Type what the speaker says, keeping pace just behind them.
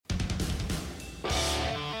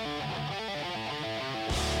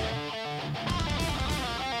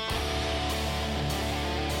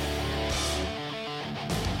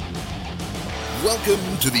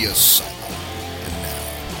Welcome to the Asylum. And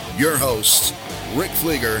now, your hosts, Rick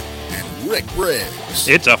Fleeger and Rick Briggs.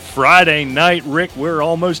 It's a Friday night, Rick. We're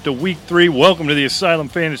almost to week 3. Welcome to the Asylum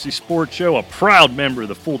Fantasy Sports Show, a proud member of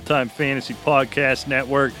the Full-Time Fantasy Podcast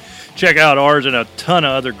Network. Check out ours and a ton of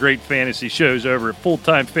other great fantasy shows over at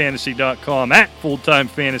fulltimefantasy.com, at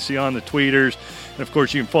fulltimefantasy on the tweeters. And, of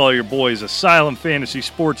course, you can follow your boys,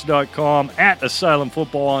 asylumfantasysports.com, at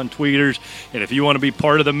asylumfootball on tweeters. And if you want to be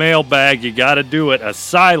part of the mailbag, you got to do it,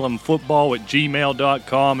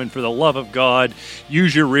 asylumfootball@gmail.com. And for the love of God,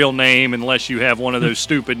 use your real name unless you have one of those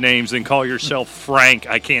stupid names. Then call yourself Frank.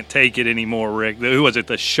 I can't take it anymore, Rick. Who was it,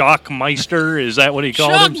 the Shockmeister? Is that what he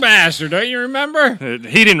called him? Shockmaster, don't you remember?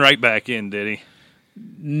 He didn't write back in, did he?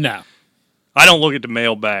 No. I don't look at the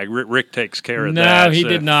mailbag. Rick takes care of that. No, he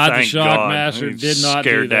did not. The Shockmaster did not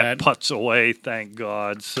scared do that. Putz away, thank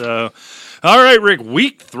God. So, all right, Rick,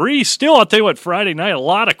 week 3. Still, I'll tell you what, Friday night, a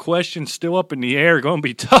lot of questions still up in the air. Going to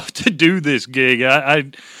be tough to do this gig.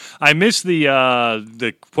 I missed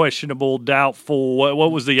the questionable, doubtful.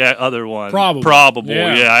 What was the other one? Probable.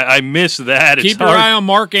 Yeah, I missed that. Keep your eye on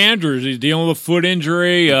Mark Andrews. He's dealing with a foot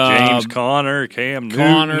injury. James Conner, Cam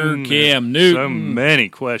Newton. So many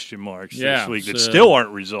question marks this week that still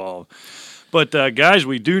aren't resolved. But, guys,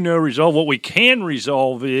 we do know resolve. What we can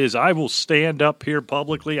resolve is I will stand up here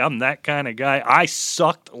publicly. I'm that kind of guy. I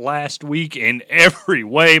sucked last week in every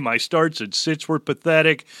way. My starts and sits were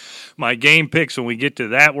pathetic. My game picks, when we get to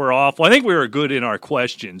that, were awful. I think we were good in our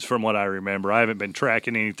questions from what I remember. I haven't been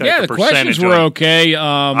tracking any type of percentage. Yeah, the questions were okay.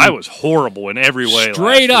 I was horrible in every way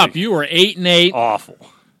straight last up, week. you were 8-8. Awful.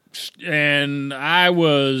 And I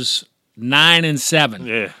was 9-7.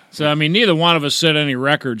 Yeah. So, I mean, neither one of us set any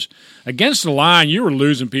records. Against the line, you were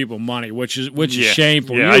losing people money, which is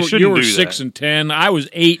shameful. Yeah, you were do 6-10. I was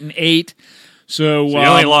 8-8. So you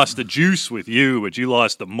only lost the juice with you, but you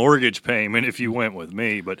lost the mortgage payment if you went with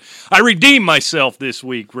me. But I redeemed myself this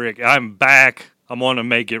week, Rick. I'm back. I'm going to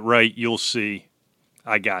make it right. You'll see.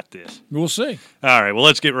 I got this. We'll see. All right, well,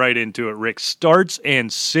 let's get right into it, Rick. Starts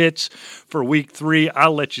and sits for week 3.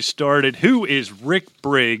 I'll let you start it. Who is Rick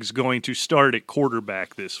Briggs going to start at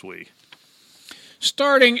quarterback this week?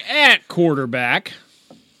 Starting at quarterback,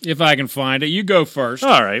 if I can find it. You go first.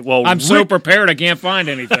 All right. Well, I'm so prepared I can't find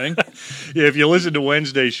anything. Yeah, if you listen to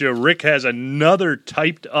Wednesday's show, Rick has another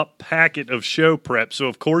typed-up packet of show prep, so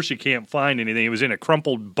of course you can't find anything. It was in a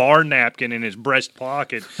crumpled bar napkin in his breast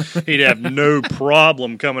pocket. He'd have no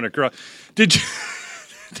problem coming across. Did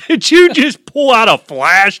you just pull out a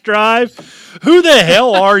flash drive? Who the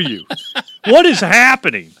hell are you? What is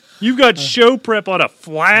happening? You've got show prep on a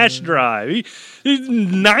flash drive. He's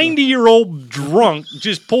 90-year-old drunk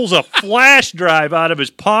just pulls a flash drive out of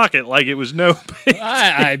his pocket like it was no big deal.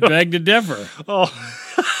 I beg to differ. Oh.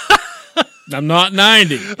 I'm not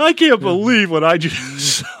 90. I can't believe what I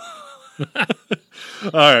just saw.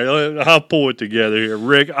 All right, I'll pull it together here,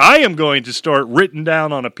 Rick. I am going to start written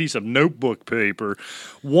down on a piece of notebook paper.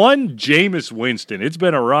 One, Jameis Winston. It's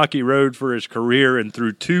been a rocky road for his career, and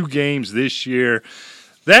through 2 games this year,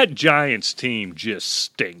 that Giants team just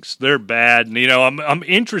stinks. They're bad. And, I'm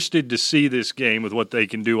interested to see this game with what they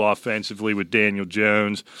can do offensively with Daniel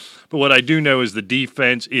Jones. But what I do know is the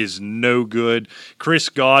defense is no good. Chris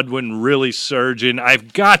Godwin really surging.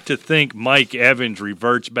 I've got to think Mike Evans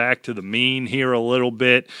reverts back to the mean here a little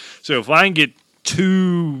bit. So if I can get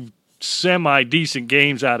 2 semi-decent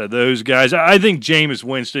games out of those guys, I think Jameis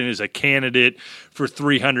Winston is a candidate for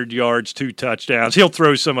 300 yards, 2 touchdowns. He'll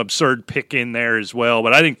throw some absurd pick in there as well,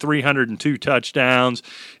 but I think 302 touchdowns.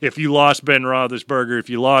 If you lost Ben Roethlisberger, if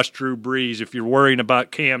you lost Drew Brees, if you're worrying about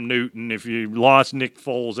Cam Newton, if you lost Nick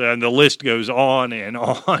Foles, and the list goes on and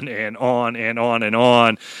on and on and on and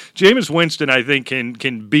on, Jameis Winston, I think,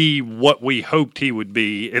 can be what we hoped he would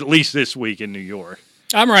be, at least this week in New York.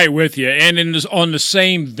 I'm right with you. And on the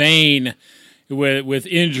same vein with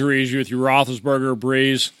injuries with your Roethlisberger,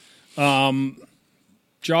 Breeze, Allen,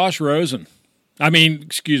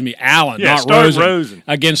 Yeah, not Rosen,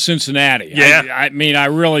 against Cincinnati. Yeah. I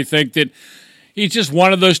really think that he's just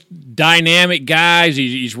one of those dynamic guys.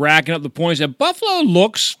 He's racking up the points. And Buffalo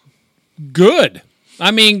looks good.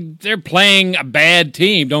 They're playing a bad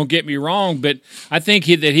team, don't get me wrong, but I think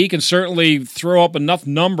that he can certainly throw up enough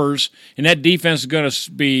numbers, and that defense is going to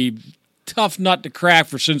be tough nut to crack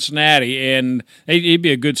for Cincinnati, and he'd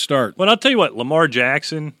be a good start. Well, I'll tell you what, Lamar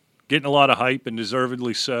Jackson getting a lot of hype, and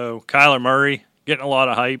deservedly so. Kyler Murray getting a lot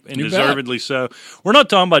of hype, and You deservedly so. We're not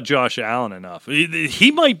talking about Josh Allen enough.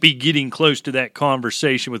 He might be getting close to that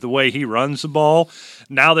conversation with the way he runs the ball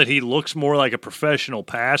now that he looks more like a professional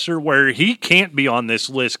passer, where he can't be on this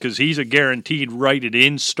list because he's a guaranteed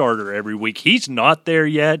write-it-in starter every week. He's not there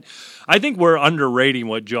yet. I think we're underrating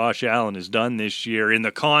what Josh Allen has done this year in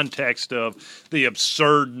the context of the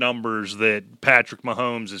absurd numbers that Patrick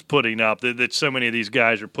Mahomes is putting up, that so many of these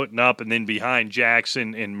guys are putting up, and then behind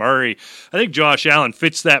Jackson and Murray. I think Josh Allen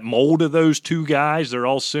fits that mold of those two guys. They're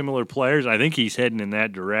all similar players. I think he's heading in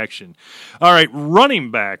that direction. All right,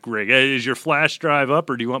 running back, Rick. Is your flash drive up,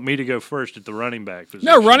 or do you want me to go first at the running back position?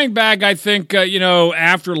 No, running back, I think,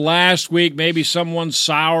 after last week, maybe someone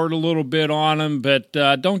soured a little bit on him, but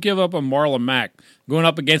don't give up on Marlon Mack. Going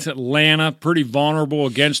up against Atlanta, pretty vulnerable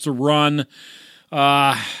against the run.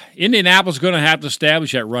 Indianapolis is going to have to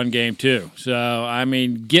establish that run game too. So, I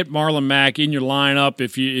mean, get Marlon Mack in your lineup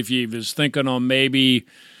if you was thinking on maybe,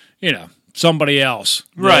 somebody else.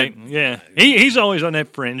 Right, yeah. He's always on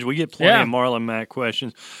that fringe. We get plenty of Marlon Mack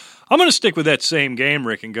questions. I'm going to stick with that same game,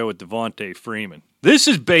 Rick, and go with Devonta Freeman. This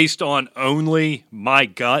is based on only my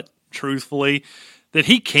gut, truthfully, that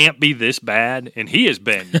he can't be this bad, and he has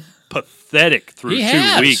been pathetic through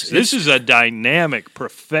 2 weeks. This is a dynamic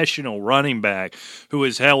professional running back who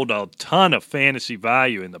has held a ton of fantasy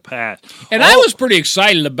value in the past. And I was pretty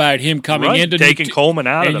excited about him coming into taking Coleman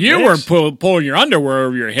out of the you mix. were pulling your underwear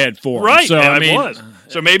over your head for him. Right, so, I was.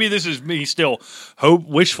 So maybe this is me still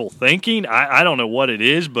wishful thinking. I don't know what it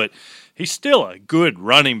is, but he's still a good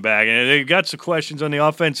running back. And they've got some questions on the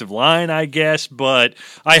offensive line, I guess, but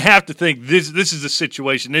I have to think this is the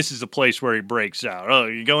situation. This is the place where he breaks out. Oh,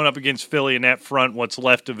 you're going up against Philly in that front. What's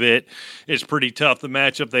left of it is pretty tough. The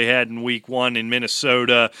matchup they had in week 1 in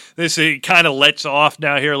Minnesota, it kind of lets off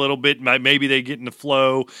now here a little bit. Maybe they get in the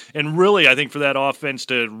flow. And really, I think for that offense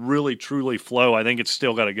to really, truly flow, I think it's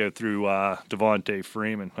still got to go through Devonta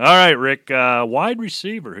Freeman. All right, Rick, wide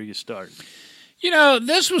receiver, who you start?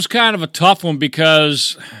 This was kind of a tough one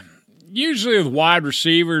because usually with wide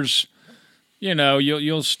receivers,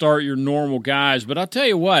 you'll start your normal guys. But I'll tell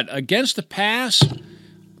you what, against the pass,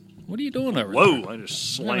 what are you doing over there? Whoa, I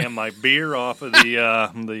just slammed my beer off of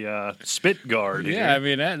the spit guard. Yeah,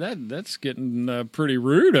 here. I mean, that's getting pretty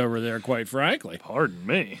rude over there, quite frankly. Pardon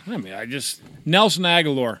me. I mean, Nelson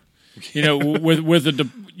Aguilar. With the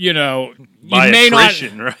by you may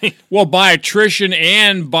attrition, not, right? Well, by attrition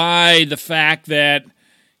and by the fact that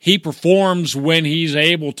he performs when he's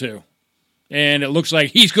able to, and it looks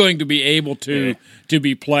like he's going to be able to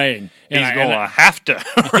be playing. He's going to have to.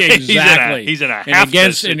 Right? Exactly. He's in a have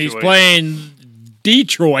to situation. And he's playing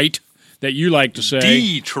Detroit. That you like to say.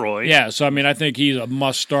 Detroit. Yeah, so I mean, I think he's a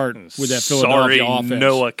must start with that Philadelphia offense. Sorry,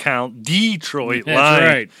 no account. Detroit line. That's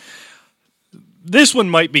right. This one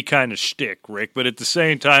might be kind of shtick, Rick, but at the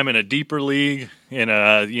same time, in a deeper league, in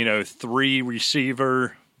a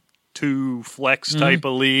 3-receiver, 2 flex type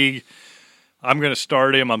of league, I'm going to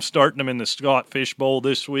start him. I'm starting him in the Scott Fish Bowl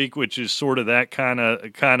this week, which is sort of that kind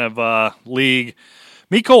of league.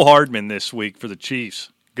 Mecole Hardman this week for the Chiefs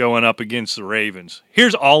going up against the Ravens.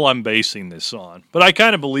 Here's all I'm basing this on, but I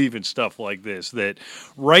kind of believe in stuff like this, that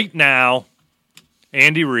right now,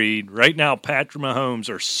 Andy Reid, right now Patrick Mahomes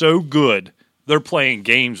are so good, they're playing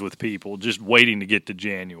games with people just waiting to get to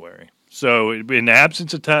January. So in the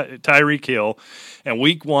absence of Tyreek Hill, and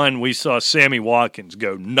week 1 we saw Sammy Watkins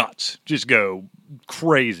go nuts, just go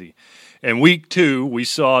crazy. And week 2 we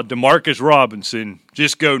saw DeMarcus Robinson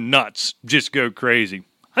just go nuts, just go crazy.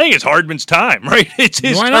 I think it's Hardman's time, right? It's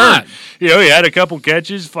his turn. Not? He had a couple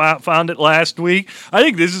catches, found it last week. I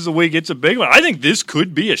think this is the week. It's a big one. I think this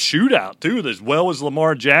could be a shootout, too, as well as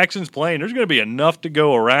Lamar Jackson's playing. There's going to be enough to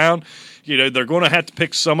go around. They're going to have to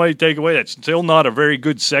pick somebody to take away. That's still not a very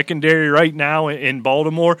good secondary right now in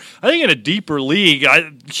Baltimore. I think in a deeper league,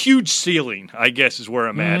 huge ceiling, I guess, is where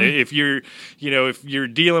I'm at. If you're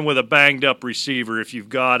dealing with a banged up receiver, if you've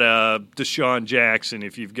got a Deshaun Jackson,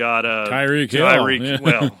 if you've got a Tyreek Hill,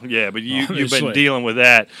 well, yeah, but you've been dealing with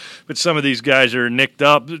that. But some of these guys are nicked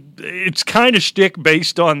up. It's kind of shtick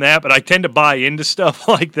based on that, but I tend to buy into stuff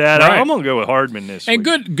like that. Right. I'm going to go with Hardman this week.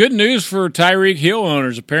 And good news for Tyreek Hill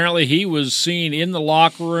owners. Apparently, he was seen in the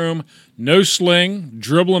locker room, no sling,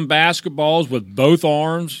 dribbling basketballs with both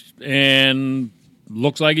arms, and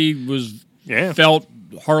looks like he was felt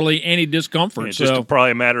hardly any discomfort. It's just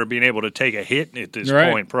probably a matter of being able to take a hit at this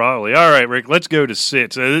point, probably. All right, Rick, let's go to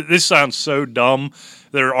sits. This sounds so dumb.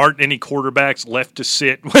 There aren't any quarterbacks left to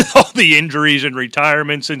sit with all the injuries and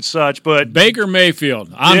retirements and such. But Baker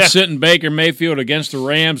Mayfield. I'm sitting Baker Mayfield against the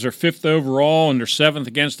Rams. They're 5th overall, and they're 7th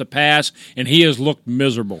against the pass, and he has looked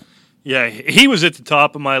miserable. Yeah, he was at the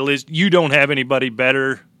top of my list. You don't have anybody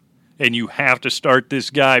better, and you have to start this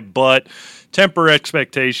guy, but temper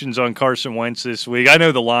expectations on Carson Wentz this week. I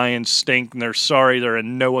know the Lions stink, and they're sorry. They're a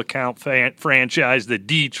no-account franchise, the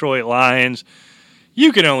Detroit Lions.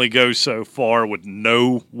 You can only go so far with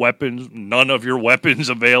no weapons, none of your weapons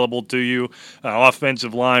available to you.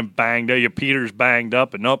 Offensive line banged up. Peters banged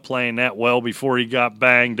up and not playing that well before he got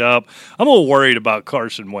banged up. I'm a little worried about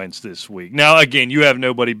Carson Wentz this week. Now, again, you have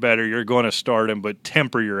nobody better. You're going to start him, but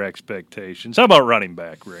temper your expectations. How about running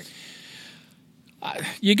back, Rick?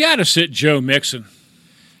 You got to sit Joe Mixon.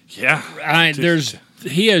 Yeah.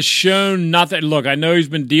 He has shown nothing. Look, I know he's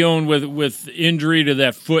been dealing with injury to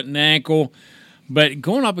that foot and ankle. But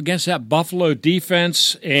going up against that Buffalo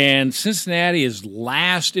defense, and Cincinnati is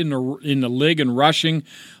last in the league in rushing.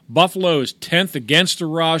 Buffalo is 10th against the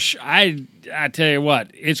rush. I tell you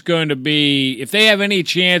what, it's going to be, if they have any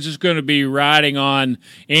chance, it's going to be riding on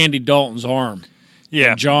Andy Dalton's arm.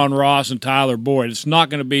 Yeah. John Ross and Tyler Boyd. It's not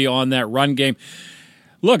going to be on that run game.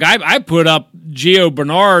 Look, I put up Gio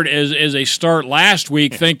Bernard as a start last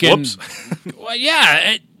week thinking, well,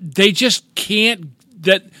 yeah, they just can't –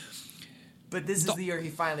 that. But this is the year he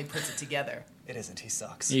finally puts it together. It isn't. He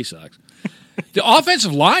sucks. He sucks. The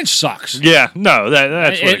offensive line sucks. Yeah, no,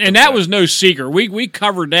 that's what and that was no secret. We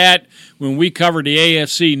covered that when we covered the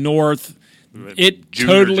AFC North. It June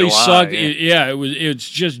totally or July, sucked. yeah. It's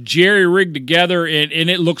just jerry rigged together, and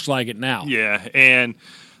it looks like it now. Yeah, and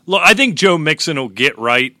look, I think Joe Mixon will get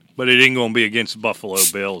right, but it ain't going to be against the Buffalo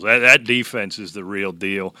Bills. That defense is the real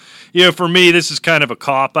deal. For me, this is kind of a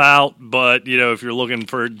cop-out, but, if you're looking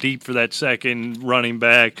for deep for that second running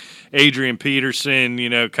back, Adrian Peterson,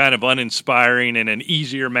 kind of uninspiring and an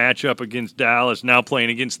easier matchup against Dallas, now playing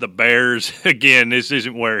against the Bears. Again, this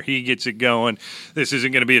isn't where he gets it going. This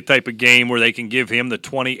isn't going to be a type of game where they can give him the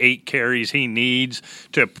 28 carries he needs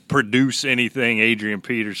to produce anything, Adrian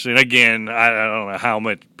Peterson. Again, I don't know how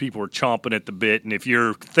much people are chomping at the bit, and if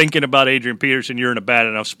you're thinking about Adrian Peterson, you're in a bad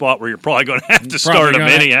enough spot where you're probably going to have to start him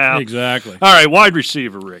anyhow. Exactly. All right, wide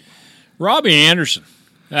receiver, Rick. Robbie Anderson.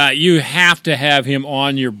 You have to have him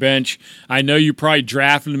on your bench. I know you probably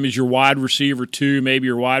drafted him as your wide receiver 2, maybe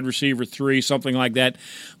your wide receiver 3, something like that.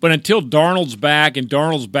 But until Darnold's back, and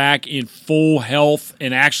Darnold's back in full health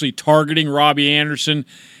and actually targeting Robbie Anderson,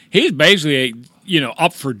 he's basically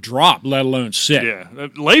up for drop, let alone sit. Yeah,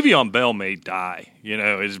 Le'Veon Bell may die.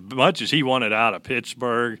 As much as he wanted out of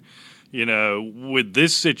Pittsburgh, with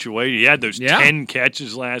this situation, he had those 10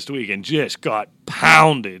 catches last week and just got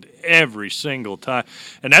pounded every single time.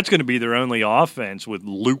 And that's going to be their only offense with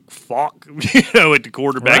Luke Falk, at the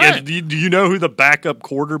quarterback. Right. Do you know who the backup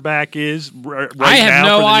quarterback is right I have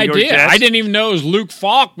now no for the New York idea. Jets? I didn't even know it was Luke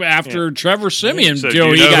Falk after Trevor Siemian. So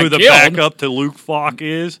do you know who the killed. backup to Luke Falk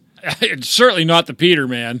is? It's certainly not the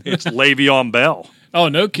Peterman. It's Le'Veon Bell. Oh,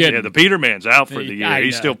 no kidding. Yeah, the Peterman's out for the year.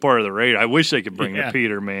 He's still part of the raid. I wish they could bring the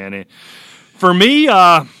Peterman in. For me,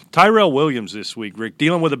 Tyrell Williams this week, Rick,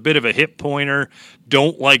 dealing with a bit of a hip pointer.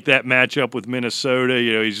 Don't like that matchup with Minnesota.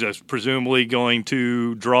 He's just presumably going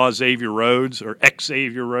to draw Xavier Rhodes, or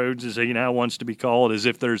ex-Xavier Rhodes, as he now wants to be called, as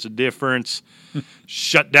if there's a difference.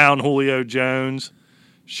 Shut down Julio Jones.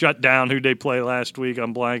 Shut down who'd they play last week?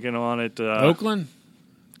 I'm blanking on it. Oakland?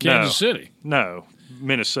 Kansas City? No,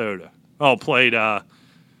 Minnesota. Oh, played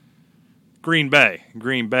Green Bay.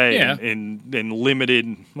 Yeah. and limited,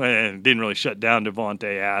 didn't really shut down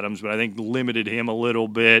Devonta Adams, but I think limited him a little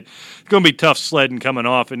bit. It's going to be tough sledding coming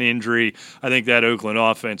off an injury. I think that Oakland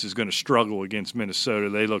offense is going to struggle against Minnesota.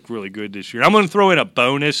 They look really good this year. I'm going to throw in a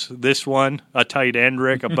bonus this one, a tight end,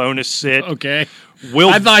 Rick, a bonus sit. Okay.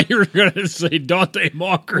 I thought you were going to say Dante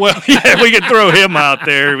Moncrief. Well, yeah, we can throw him out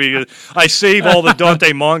there because I save all the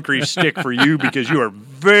Dante Moncrief stick for you because you are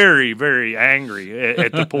very, very angry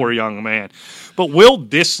at the poor young man. But Will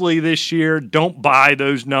Dissly this year, don't buy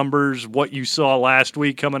those numbers. What you saw last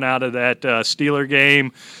week coming out of that Steeler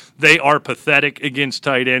game, they are pathetic against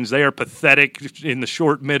tight ends. They are pathetic in the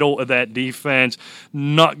short middle of that defense.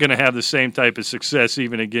 Not going to have the same type of success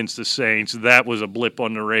even against the Saints. That was a blip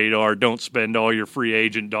on the radar. Don't spend all your free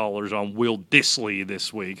agent dollars on Will Dissly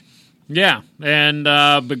this week. Yeah, and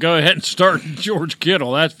but go ahead and start George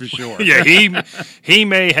Kittle, that's for sure. Yeah, he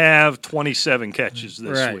may have 27 catches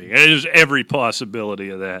this week. There's every possibility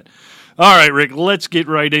of that. All right, Rick, let's get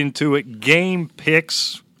right into it. Game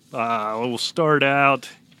picks. We'll start out.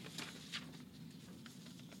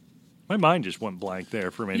 My mind just went blank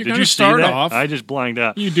there for a minute. You're Did you see start that? off. I just blanked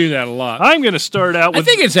out. You do that a lot. I'm going to start out with... I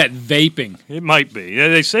think it's that vaping. It might be.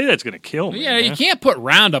 They say that's going to kill me. Yeah, you can't put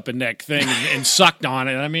Roundup in that thing and sucked on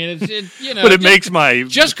it. I mean, but it makes my...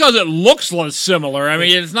 Just because it looks similar, I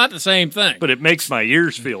mean, it's not the same thing. But it makes my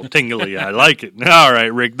ears feel tingly. I like it. All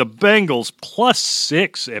right, Rick. The Bengals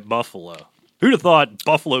 +6 at Buffalo. Who'd have thought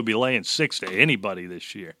Buffalo would be laying 6 to anybody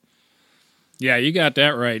this year? Yeah, you got that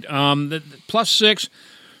right. The +6.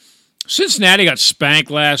 Cincinnati got spanked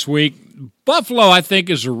last week. Buffalo, I think,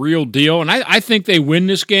 is a real deal, and I think they win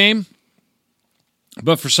this game.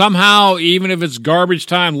 But for somehow, even if it's garbage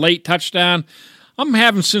time, late touchdown, I'm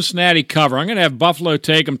having Cincinnati cover. I'm going to have Buffalo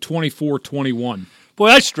take them 24-21. Boy,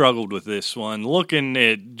 I struggled with this one. Looking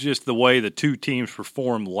at just the way the two teams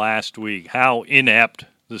performed last week, how inept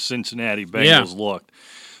the Cincinnati Bengals looked.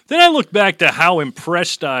 Then I looked back to how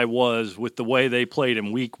impressed I was with the way they played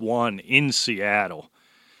in Week 1 in Seattle.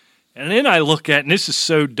 And then I look at, and this is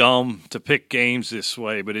so dumb to pick games this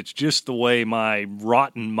way, but it's just the way my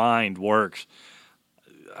rotten mind works.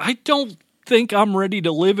 I don't think I'm ready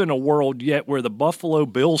to live in a world yet where the Buffalo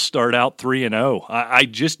Bills start out 3-0. I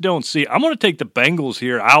just don't see it. I'm going to take the Bengals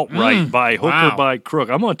here outright by hook or by crook.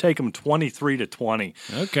 I'm going to take them 23-20.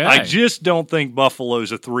 Okay. I just don't think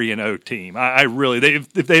Buffalo's a 3-0 team. I really,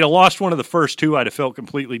 if they'd have lost one of the first two, I'd have felt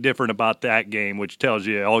completely different about that game, which tells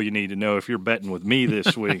you all you need to know if you're betting with me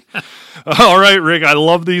this week. All right, Rick, I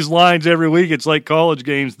love these lines every week. It's like college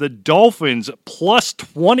games. The Dolphins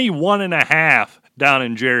 +21.5 down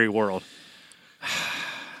in Jerry World.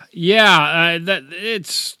 Yeah,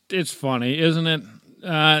 it's funny, isn't it?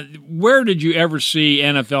 Where did you ever see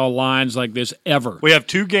NFL lines like this ever? We have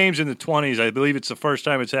 2 games in the 20s. I believe it's the first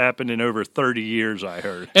time it's happened in over 30 years, I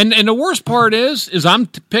heard. And the worst part is I'm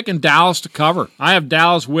picking Dallas to cover. I have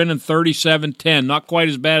Dallas winning 37-10. Not quite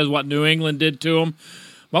as bad as what New England did to them,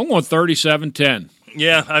 but I'm going 37-10.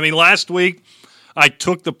 Yeah, I mean, last week I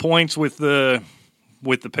took the points with the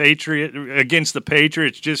against the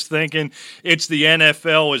Patriots, just thinking it's the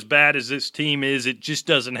NFL. As bad as this team is, it just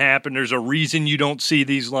doesn't happen. There's a reason you don't see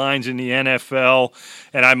these lines in the NFL,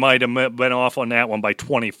 and I might have been off on that one by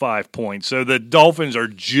 25 points. So the Dolphins are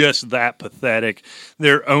just that pathetic.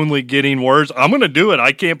 They're only getting worse. I'm going to do it.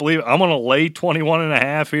 I can't believe it. I'm going to lay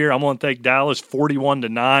 21.5 here. I'm going to take Dallas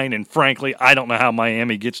 41-9, and frankly, I don't know how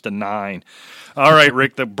Miami gets to 9. All right,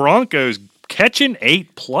 Rick, the Broncos catching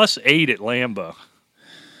 8 +8 at Lambeau.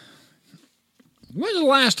 When's the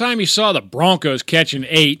last time you saw the Broncos catching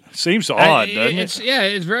 8? Seems odd, doesn't it? Yeah,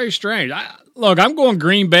 it's very strange. Look, I'm going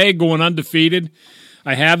Green Bay, going undefeated.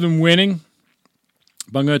 I have them winning,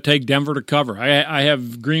 but I'm going to take Denver to cover. I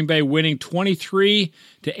have Green Bay winning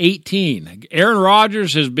 23-18. Aaron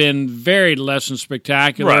Rodgers has been very less than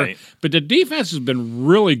spectacular, right, but the defense has been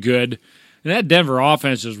really good. And that Denver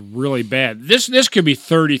offense is really bad. This could be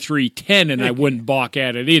 33-10, and I wouldn't balk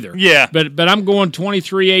at it either. Yeah. But I'm going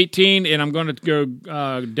 23-18, and I'm going to go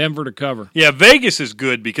Denver to cover. Yeah, Vegas is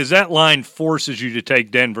good because that line forces you to take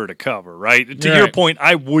Denver to cover, right? To your point,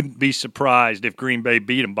 I wouldn't be surprised if Green Bay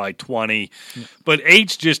beat them by 20. Yeah. But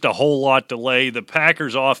 8's just a whole lot to lay. The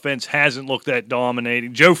Packers' offense hasn't looked that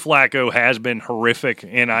dominating. Joe Flacco has been horrific,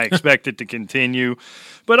 and I expect it to continue.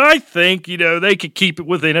 But I think, they could keep it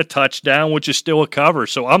within a touchdown, which is still a cover.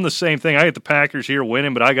 So I'm the same thing. I got the Packers here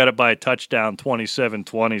winning, but I got it by a touchdown,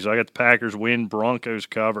 27-20. So I got the Packers win, Broncos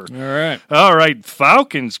cover. All right.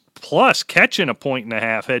 Falcons plus catching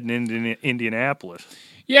 1.5 heading into Indianapolis.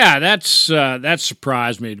 Yeah, that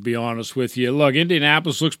surprised me, to be honest with you. Look,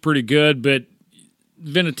 Indianapolis looks pretty good, but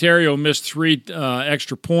Vinatieri missed 3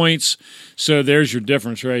 extra points, so there's your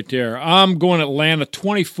difference right there. I'm going Atlanta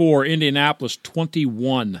 24, Indianapolis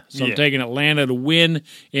 21. So I'm taking Atlanta to win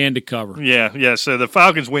and to cover. Yeah. So the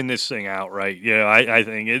Falcons win this thing outright. Yeah, I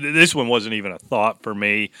think this one wasn't even a thought for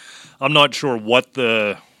me. I'm not sure what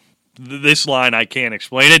this line I can't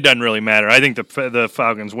explain. It doesn't really matter. I think the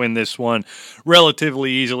Falcons win this one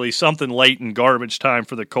relatively easily. Something late in garbage time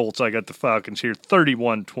for the Colts. I got the Falcons here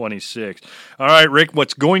 31-26. All right, Rick,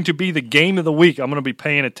 what's going to be the game of the week? I'm going to be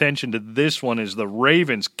paying attention to this one is the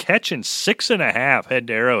Ravens catching 6.5 head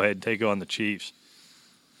to Arrowhead, take on the Chiefs.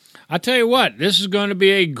 I tell you what, this is going to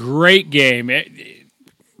be a great game.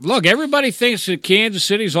 Look, everybody thinks that Kansas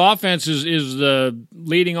City's offense is the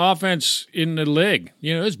leading offense in the league.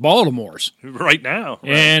 It's Baltimore's. Right now.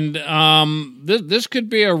 Right. And this could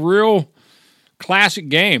be a real classic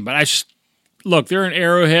game. But look, they're in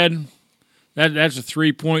Arrowhead. That's a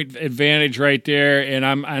 3-point advantage right there. And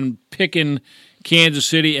I'm picking Kansas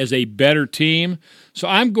City as a better team. So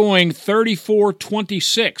I'm going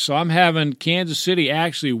 34-26. So I'm having Kansas City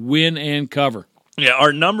actually win and cover. Yeah,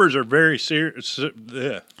 our numbers are very serious.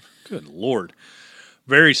 Good Lord.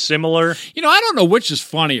 Very similar. I don't know which is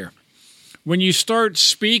funnier. When you start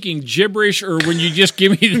speaking gibberish or when you just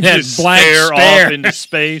give me that Just blank stare off into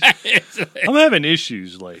space. I'm having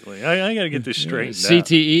issues lately. I got to get this straightened out.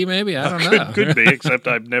 CTE maybe? I don't know. Could be, except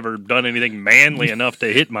I've never done anything manly enough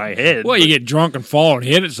to hit my head. Well, you get drunk and fall and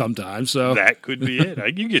hit it sometimes. So that could be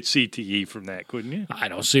it. You get CTE from that, couldn't you? I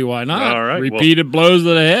don't see why not. All right, Repeated blows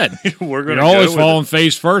to the head. You're always falling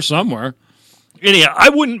face first somewhere. Anyhow, I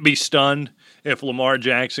wouldn't be stunned if Lamar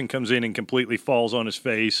Jackson comes in and completely falls on his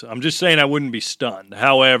face. I'm just saying I wouldn't be stunned.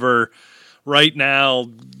 However, right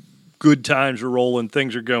now, good times are rolling.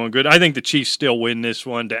 Things are going good. I think the Chiefs still win this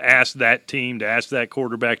one. To ask that team, to ask that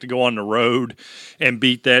quarterback to go on the road and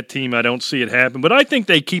beat that team, I don't see it happen. But I think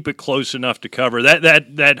they keep it close enough to cover.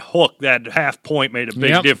 That hook, that half point made a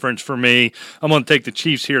big difference for me. I'm going to take the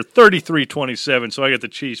Chiefs here, 33-27. So I got the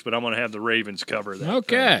Chiefs, but I'm going to have the Ravens cover that.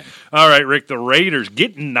 Okay. All right, Rick, the Raiders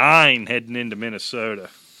getting 9 heading into Minnesota.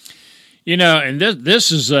 And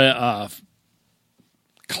this is a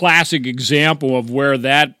classic example of where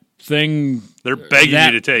that thing they're begging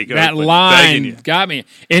you to take that Oakland. line got me,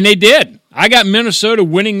 and they did. I got Minnesota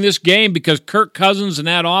winning this game because Kirk Cousins and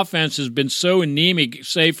that offense has been so anemic,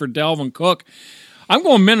 save for Dalvin Cook. I'm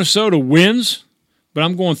going Minnesota wins, but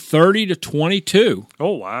I'm going 30-22.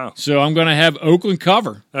 Oh wow! So I'm going to have Oakland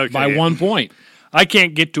cover by 1 point. I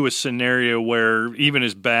can't get to a scenario where even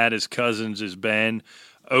as bad as Cousins has been,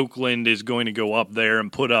 Oakland is going to go up there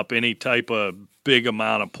and put up any type of big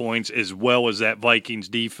amount of points, as well as that Vikings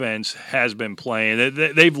defense has been playing.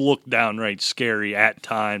 They've looked downright scary at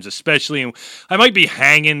times, especially. I might be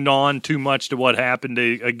hanging on too much to what happened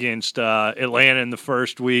against Atlanta in the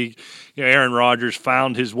first week. Aaron Rodgers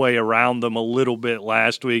found his way around them a little bit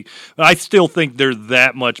last week. But I still think they're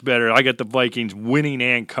that much better. I got the Vikings winning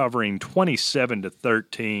and covering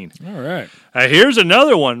 27-13. All right. Here's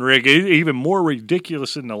another one, Rick. Even more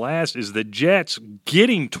ridiculous than the last is the Jets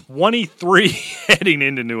getting 23 heading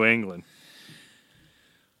into New England.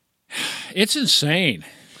 It's insane.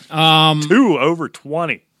 2 over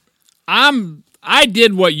 20. I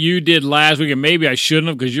did what you did last week, and maybe I shouldn't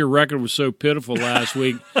have because your record was so pitiful last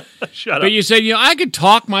week. Shut up. But you said, I could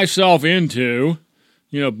talk myself into,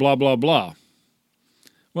 blah, blah, blah.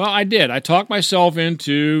 Well, I did. I talked myself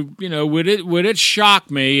into, would it shock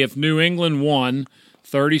me if New England won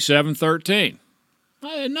 37-13?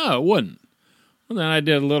 No, it wouldn't. Well, then I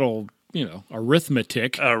did a little,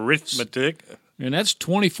 arithmetic. And that's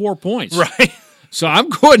 24 points. Right. So I'm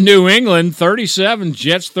going New England 37,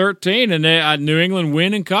 Jets 13, and New England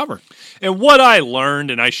win and cover. And what I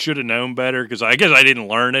learned, and I should have known better because I guess I didn't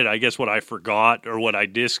learn it. I guess what I forgot or what I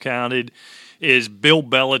discounted is Bill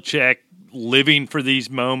Belichick living for these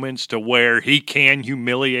moments to where he can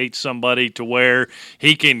humiliate somebody, to where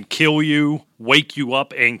he can kill you, wake you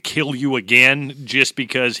up, and kill you again just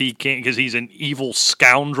because he can't, because he's an evil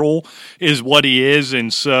scoundrel is what he is.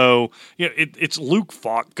 And so it's Luke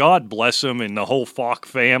Falk, God bless him and the whole Falk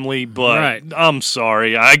family, but right. I'm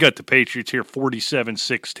sorry, I got the Patriots here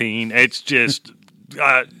 47-16. It's just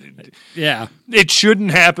yeah, it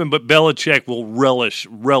shouldn't happen, but Belichick will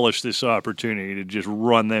relish this opportunity to just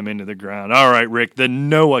run them into the ground. All right, Rick, the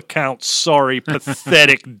no account, sorry,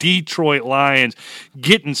 pathetic Detroit Lions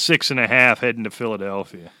getting 6.5 heading to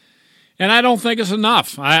Philadelphia. And I don't think it's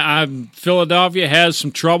enough. Philadelphia has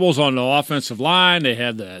some troubles on the offensive line. They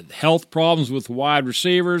have the health problems with wide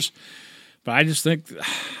receivers. But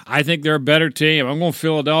I think they're a better team. I'm going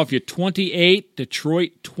Philadelphia 28,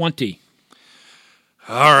 Detroit 20.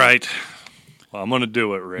 All right. Well, I'm going to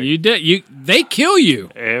do it, Rick. You did. They kill you.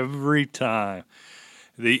 Every time.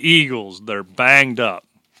 The Eagles, they're banged up.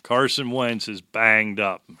 Carson Wentz is banged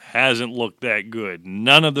up. Hasn't looked that good.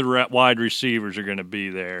 None of the wide receivers are going to be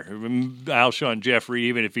there. Alshon Jeffrey,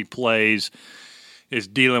 even if he plays, is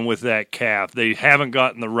dealing with that calf. They haven't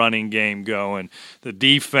gotten the running game going. The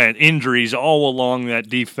defense, injuries all along that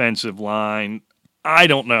defensive line. I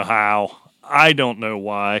don't know how. I don't know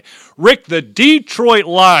why. Rick, the Detroit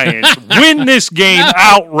Lions win this game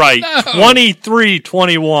outright,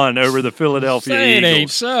 23-21 over the Philadelphia Say Eagles. It ain't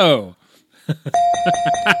so.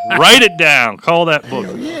 Write it down. Call that book.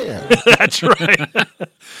 Hell yeah. That's right.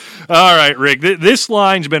 All right, Rick. This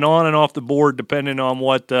line's been on and off the board depending on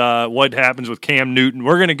what happens with Cam Newton.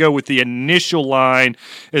 We're going to go with the initial line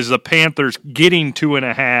as the Panthers getting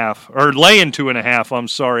 2.5 or laying 2.5. I'm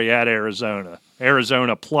sorry, at Arizona.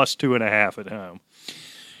 Arizona plus 2.5 at home.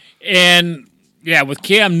 And yeah, with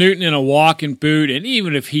Cam Newton in a walking boot, and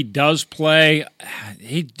even if he does play,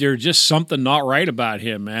 there's just something not right about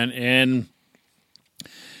him, man. And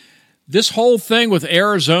this whole thing with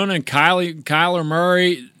Arizona and Kyler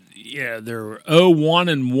Murray, Yeah, they're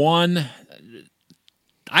 0-1-1.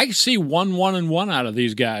 I see 1-1-1 out of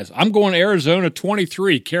these guys. I'm going Arizona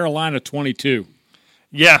 23, Carolina 22.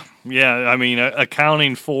 Yeah. I mean,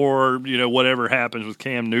 accounting for whatever happens with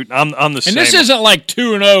Cam Newton, I'm the same. And this isn't like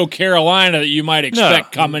 2-0 Carolina that you might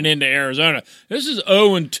expect coming into Arizona. This is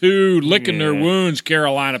 0-2, licking their wounds,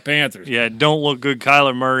 Carolina Panthers. Yeah, don't look good.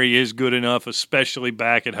 Kyler Murray is good enough, especially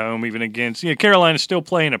back at home, even against Carolina's still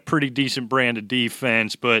playing a pretty decent brand of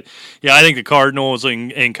defense. But yeah, I think the Cardinals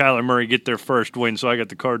and Kyler Murray get their first win, so I got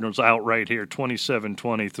the Cardinals out right here,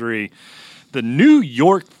 27-23. The New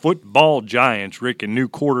York Football Giants, Rick, and new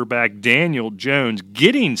quarterback Daniel Jones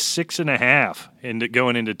getting 6.5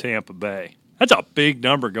 going into Tampa Bay. That's a big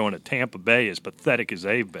number going to Tampa Bay, as pathetic as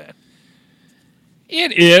they've been.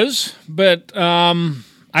 It is, but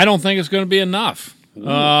I don't think it's going to be enough.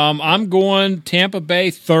 I'm going Tampa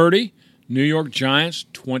Bay 30, New York Giants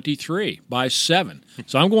 23 by 7.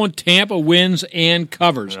 So I'm going Tampa wins and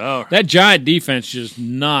covers. Oh. That Giant defense does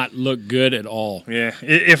not look good at all. Yeah,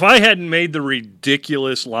 if I hadn't made the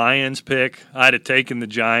ridiculous Lions pick, I'd have taken the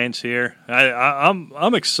Giants here.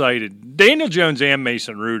 I'm excited. Daniel Jones and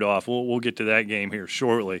Mason Rudolph. We'll get to that game here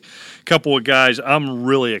shortly. A couple of guys I'm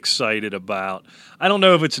really excited about. I don't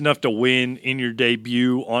know if it's enough to win in your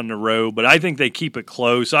debut on the road, but I think they keep it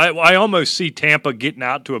close. I almost see Tampa getting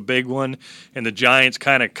out to a big one and the Giants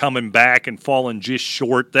kind of coming back and falling just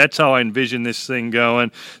short. That's how I envision this thing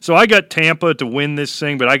going. So I got Tampa to win this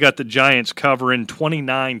thing, but I got the Giants covering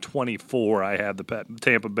 29-24. I have the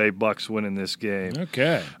Tampa Bay Bucks winning this game.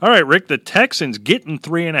 Okay. All right, Rick, the Texans getting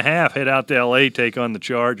 3.5, head out to L.A., take on the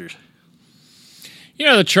Chargers.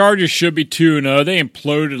 The Chargers should be 2-0. They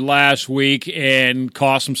imploded last week and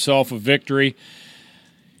cost themselves a victory.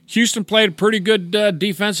 Houston played a pretty good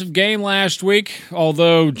defensive game last week,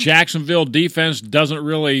 although Jacksonville defense doesn't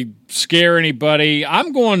really scare anybody.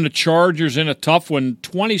 I'm going the Chargers in a tough one,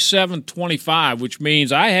 27-25, which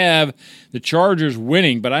means I have the Chargers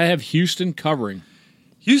winning, but I have Houston covering.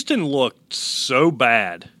 Houston looked so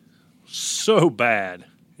bad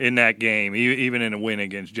in that game, even in a win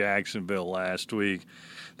against Jacksonville last week.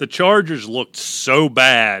 The Chargers looked so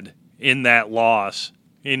bad in that loss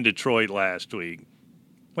in Detroit last week.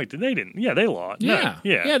 Wait, they didn't? Yeah, they lost. Yeah.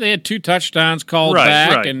 No, Yeah, they had 2 touchdowns called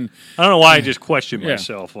back. Right. And I don't know why I just questioned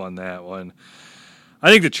myself on that one. I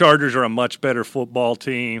think the Chargers are a much better football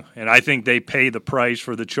team, and I think they pay the price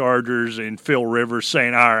for the Chargers and Phil Rivers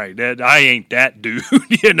saying, all right, I ain't that dude.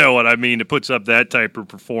 You know what I mean? That puts up that type of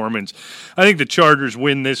performance. I think the Chargers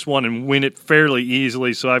win this one and win it fairly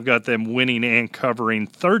easily, so I've got them winning and covering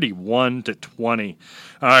 31-20.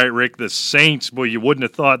 All right, Rick, the Saints, boy, you wouldn't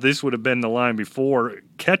have thought this would have been the line before.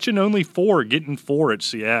 Catching only 4, getting 4 at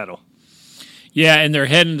Seattle. Yeah, and they're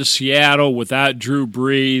heading to Seattle without Drew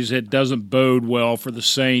Brees. It doesn't bode well for the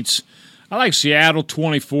Saints. I like Seattle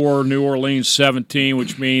 24, New Orleans 17,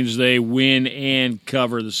 which means they win and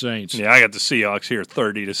cover the Saints. Yeah, I got the Seahawks here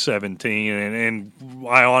 30-17, and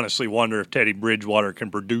I honestly wonder if Teddy Bridgewater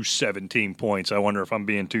can produce 17 points. I wonder if I'm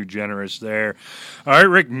being too generous there. All right,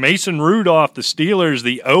 Rick, Mason Rudolph, the Steelers,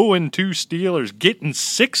 the 0-2 Steelers, getting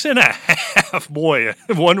 6.5. Boy, I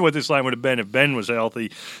wonder what this line would have been if Ben was healthy.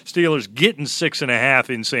 Steelers getting 6.5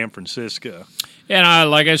 in San Francisco. And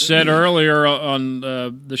like I said earlier on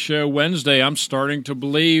the show Wednesday, I'm starting to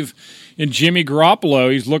believe in Jimmy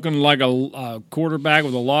Garoppolo. He's looking like a quarterback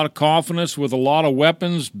with a lot of confidence, with a lot of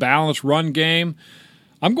weapons, balanced run game.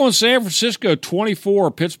 I'm going San Francisco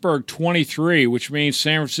 24, Pittsburgh 23, which means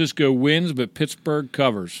San Francisco wins, but Pittsburgh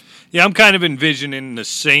covers. Yeah, I'm kind of envisioning the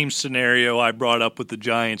same scenario I brought up with the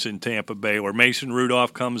Giants in Tampa Bay, where Mason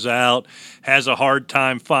Rudolph comes out, has a hard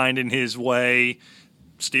time finding his way.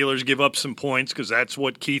 Steelers give up some points because that's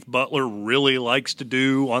what Keith Butler really likes to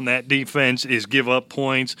do on that defense, is give up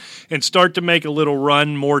points and start to make a little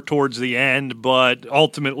run more towards the end. But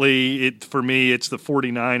ultimately, for me, it's the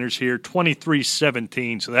 49ers here,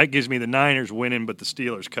 23-17. So that gives me the Niners winning, but the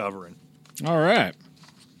Steelers covering. All right.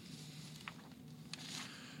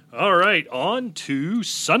 All right, on to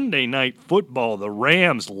Sunday Night Football. The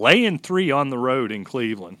Rams laying 3 on the road in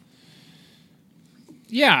Cleveland.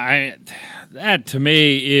 Yeah, that to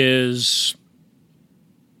me is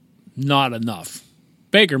not enough.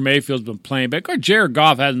 Baker Mayfield's been playing, but Jared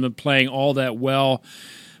Goff hasn't been playing all that well.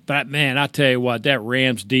 But But, man, I tell you what, that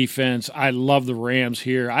Rams defense, I love the Rams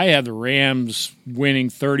here. I have the Rams winning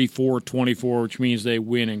 34-24, which means they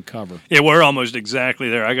win and cover. Yeah, we're almost exactly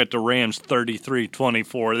there. I got the Rams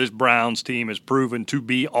 33-24. This Browns team has proven to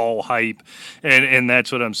be all hype, and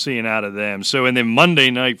that's what I'm seeing out of them. So, and then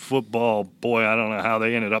Monday Night Football, boy, I don't know how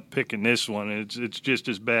they ended up picking this one. It's just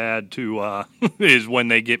as bad to is when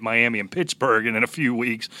they get Miami and Pittsburgh in a few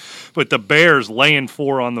weeks. But the Bears laying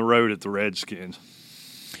 4 on the road at the Redskins.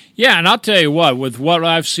 Yeah, and I'll tell you what, with what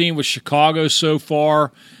I've seen with Chicago so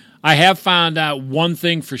far, I have found out one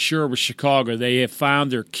thing for sure with Chicago. They have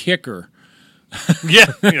found their kicker.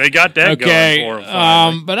 Yeah, they got that going for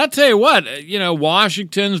them. But I'll tell you what,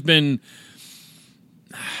 Washington's been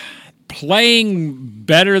playing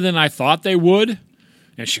better than I thought they would,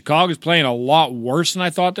 and Chicago's playing a lot worse than I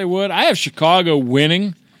thought they would. I have Chicago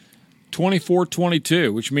winning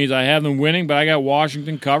 24-22, which means I have them winning, but I got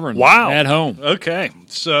Washington covering at home. Okay,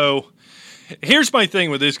 so here's my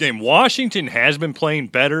thing with this game. Washington has been playing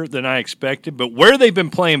better than I expected, but where they've been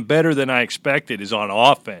playing better than I expected is on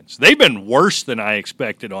offense. They've been worse than I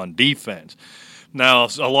expected on defense. Now,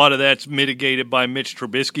 a lot of that's mitigated by Mitch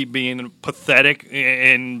Trubisky being pathetic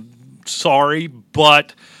and sorry,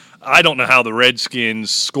 but I don't know how the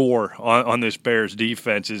Redskins score on this Bears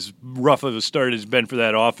defense. As rough of a start as it's been for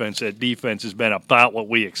that offense, that defense has been about what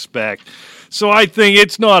we expect. So I think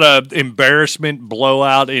it's not an embarrassment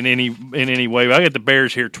blowout in any way. I got the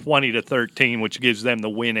Bears here 20-13, which gives them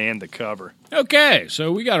the win and the cover. Okay,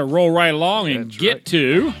 so we got to roll right along and get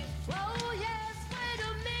to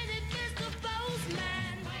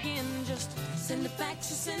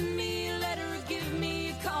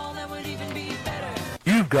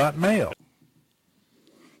You've got mail.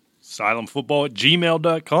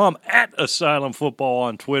 asylumfootball@gmail.com, at asylumfootball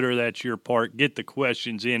on Twitter. That's your part. Get the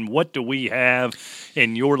questions in. What do we have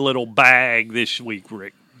in your little bag this week,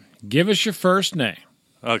 Rick? Give us your first name.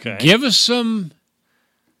 Okay. Give us some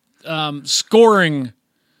scoring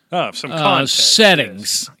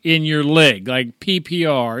settings in your league, like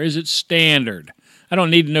PPR. Is it standard? I don't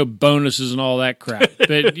need to know bonuses and all that crap,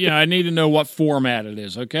 but I need to know what format it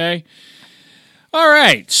is, okay? All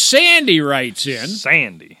right, Sandy writes in.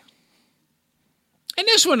 Sandy. And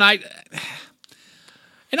this one, I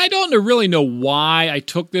don't really know why I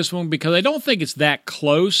took this one, because I don't think it's that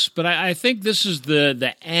close, but I think this is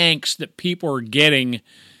the angst that people are getting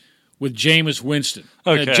with Jameis Winston.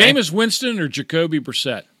 Okay. Jameis Winston or Jacoby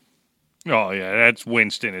Brissett? Oh, yeah, that's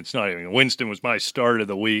Winston. It's not even. Winston was my start of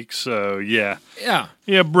the week, so yeah. Yeah.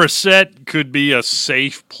 Yeah, Brissett could be a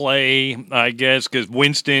safe play, I guess, because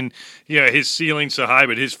Winston, his ceiling's so high,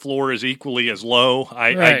 but his floor is equally as low.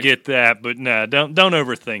 I get that, but no, don't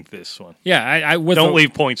overthink this one. Yeah, don't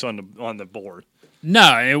leave points on the board.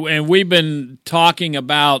 No, and we've been talking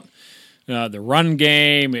about the run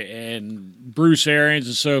game and Bruce Arians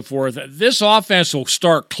and so forth. This offense will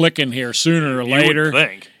start clicking here sooner or later. You would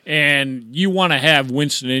think. And you want to have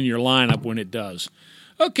Winston in your lineup when it does.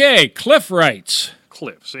 Okay, Cliff writes.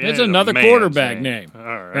 Cliff. See, it's another quarterback name. All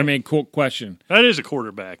right. I mean, question. That is a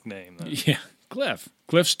quarterback name, though. Yeah, Cliff.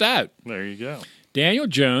 Cliff Stout. There you go. Daniel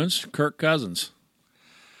Jones, Kirk Cousins.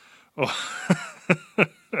 Oh.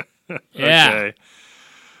 Yeah. Okay.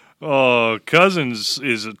 Oh, Cousins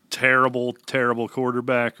is a terrible, terrible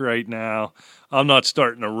quarterback right now. I'm not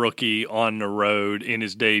starting a rookie on the road in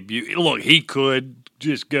his debut. Look, he could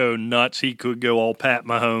just go nuts. He could go all Pat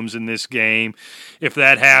Mahomes in this game. If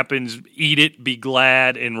that happens, eat it, be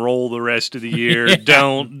glad, and roll the rest of the year. Yeah.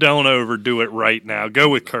 Don't overdo it right now. Go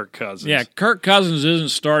with Kirk Cousins. Yeah, Kirk Cousins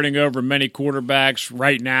isn't starting over many quarterbacks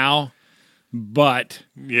right now, but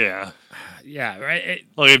yeah. Yeah, right.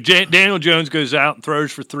 Look, if Daniel Jones goes out and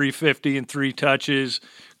throws for 350 and 3 touches,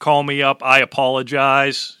 call me up. I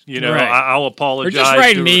apologize. Right. I'll apologize. Or just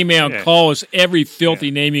write an email and call us every filthy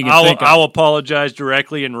name you can think of. I'll apologize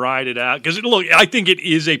directly and ride it out. Because, look, I think it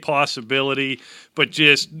is a possibility, but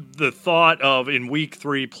just the thought of, in week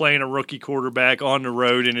 3, playing a rookie quarterback on the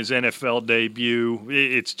road in his NFL debut,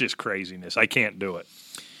 it's just craziness. I can't do it.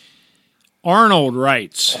 Arnold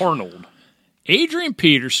writes. Adrian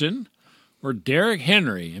Peterson or Derrick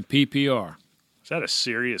Henry in PPR? Is that a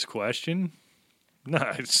serious question?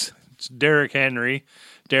 No, it's Derrick Henry,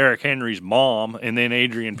 Derrick Henry's mom, and then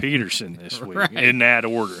Adrian Peterson this week, right. In that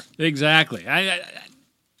order. Exactly.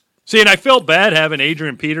 See, and I felt bad having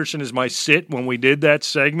Adrian Peterson as my sit when we did that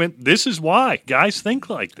segment. This is why guys think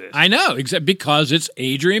like this. I know, because it's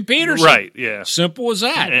Adrian Peterson. Right, yeah. Simple as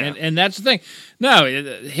that. Yeah. And that's the thing. No,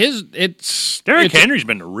 Derrick Henry's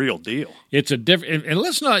been the real deal. It's a different, and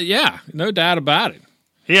let's not, no doubt about it.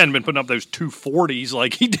 He hadn't been putting up those 240s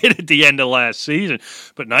like he did at the end of last season,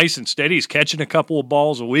 but nice and steady. He's catching a couple of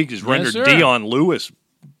balls a week. Has rendered Dion Lewis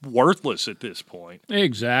worthless at this point.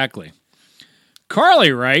 Exactly.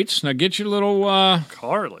 Carly writes, now get your little...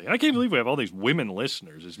 Carly. I can't believe we have all these women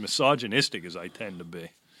listeners, as misogynistic as I tend to be.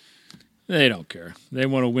 They don't care. They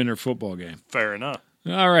want to win their football game. Fair enough.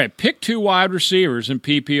 All right, pick 2 wide receivers in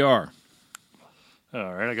PPR.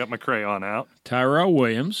 All right, I got my crayon out. Tyrell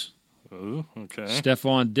Williams. Ooh, okay.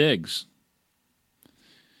 Stephon Diggs.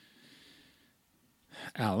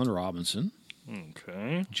 Allen Robinson.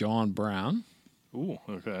 Okay. John Brown. Ooh,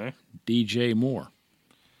 okay. DJ Moore.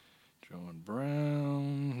 John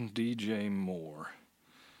Brown, DJ Moore.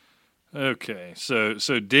 Okay, so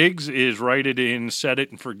Diggs is write it in, set it,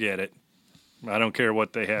 and forget it. I don't care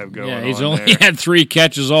what they have going on. Yeah, he's only had 3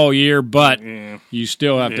 catches all year, but you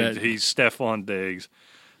still have to... He's Stephon Diggs.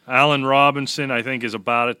 Allen Robinson, I think, is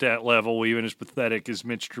about at that level, even as pathetic as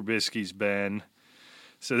Mitch Trubisky's been.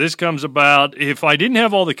 So this comes about, if I didn't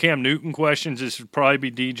have all the Cam Newton questions, this would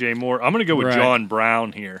probably be DJ Moore. I'm going to go with John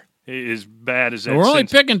Brown here, as bad as that. We're only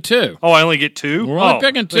picking 2. Oh, I only get 2? We're only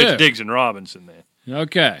picking 2. It's Diggs and Robinson then.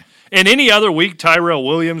 Okay. And any other week, Tyrell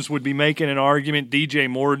Williams would be making an argument. DJ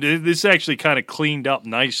Moore, this actually kind of cleaned up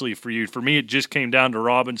nicely for you. For me, it just came down to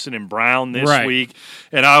Robinson and Brown this week,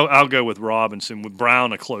 and I'll go with Robinson, with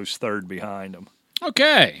Brown a close third behind him.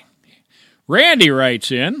 Okay. Randy writes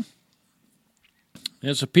in.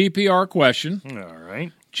 It's a PPR question. All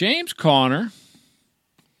right. James Conner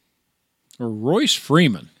or Royce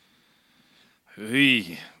Freeman?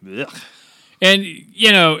 And,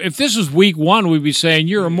 if this was week 1, we'd be saying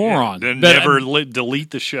you're a moron. Then never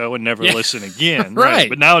delete the show and never listen again. Right.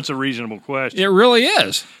 But now it's a reasonable question. It really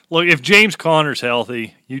is. Look, if James Conner's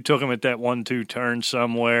healthy, you took him at that 1-2 turn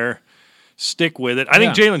somewhere, stick with it. I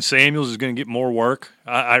think Jalen Samuels is going to get more work.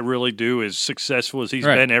 I really do, as successful as he's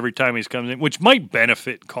been every time he's come in, which might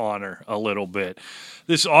benefit Conner a little bit.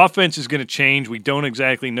 This offense is going to change. We don't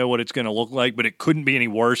exactly know what it's going to look like, but it couldn't be any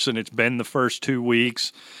worse than it's been the first 2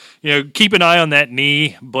 weeks. Keep an eye on that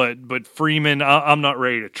knee, but Freeman, I'm not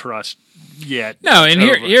ready to trust yet. No, and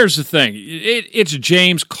here's the thing. It's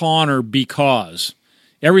James Conner because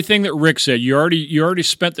everything that Rick said, you already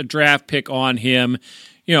spent the draft pick on him.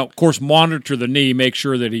 Of course, monitor the knee, make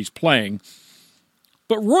sure that he's playing.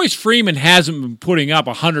 But Royce Freeman hasn't been putting up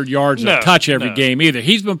 100 yards a touch every game either.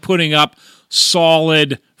 He's been putting up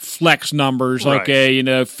solid flex numbers,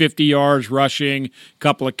 50 yards rushing,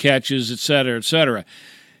 couple of catches, et cetera, et cetera.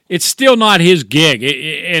 It's still not his gig.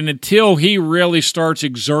 And until he really starts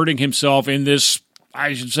exerting himself in this,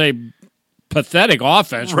 I should say, pathetic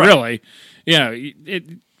offense, really, it's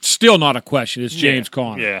still not a question. It's James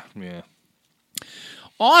Conner. Yeah.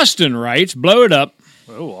 Austin writes, blow it up.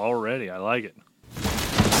 Oh, already. I like it.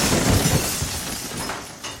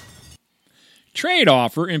 Trade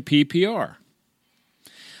offer in PPR.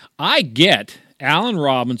 I get Allen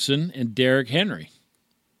Robinson and Derrick Henry.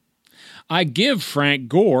 I give Frank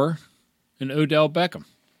Gore and Odell Beckham.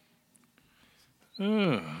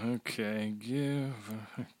 Oh, okay. Give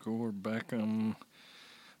Gore Beckham.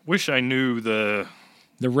 Wish I knew the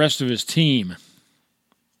rest of his team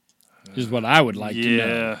is what I would like to know.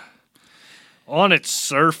 Yeah. On its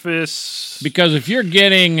surface. Because if you're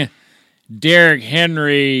getting Derrick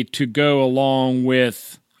Henry to go along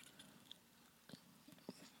with,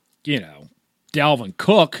 Dalvin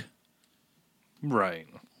Cook. Right.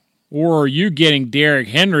 Or are you getting Derrick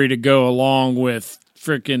Henry to go along with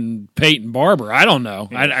freaking Peyton Barber? I don't know.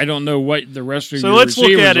 Yeah. I don't know what the rest of your receivers are. So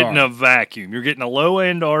let's look at it in a vacuum. You're getting a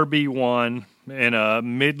low-end RB1 and a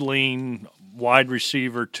mid-lean wide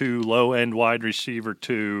receiver 2, low-end wide receiver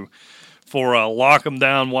 2 for a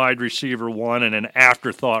lock-em-down wide receiver 1 and an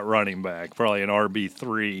afterthought running back, probably an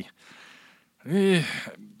RB3.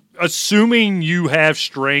 Assuming you have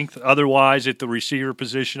strength otherwise at the receiver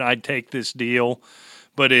position, I'd take this deal.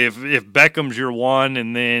 But if Beckham's your 1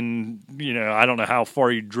 and then, I don't know how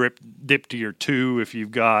far you dip to your 2 if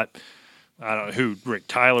you've got, I don't know who, Rick,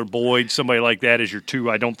 Tyler Boyd, somebody like that as your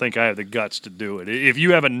 2, I don't think I have the guts to do it. If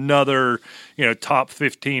you have another, top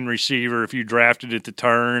 15 receiver, if you drafted at the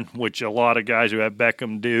turn, which a lot of guys who have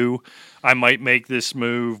Beckham do, I might make this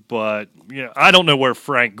move. But, I don't know where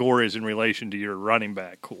Frank Gore is in relation to your running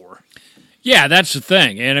back core. Yeah, that's the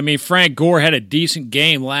thing. And, Frank Gore had a decent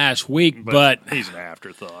game last week, but he's an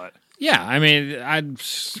afterthought. Yeah,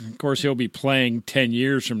 of course, he'll be playing 10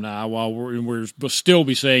 years from now while we'll still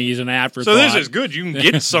be saying he's an afterthought. So this is good. You can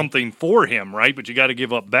get something for him, right? But you got to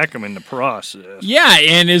give up Beckham in the process. Yeah,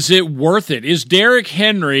 and is it worth it? Is Derrick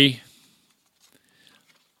Henry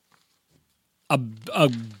a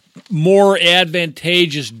more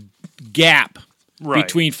advantageous gap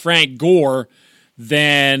between Frank Gore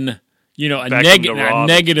than a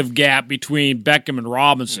negative gap between Beckham and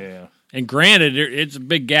Robinson. Yeah. And granted, it's a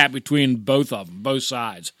big gap between both of them, both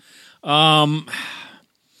sides. Boy,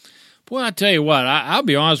 I tell you what, I'll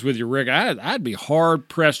be honest with you, Rick. I'd be hard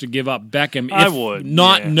pressed to give up Beckham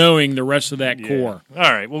knowing the rest of that core.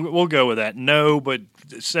 All right, we'll go with that. No, but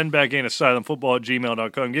send back in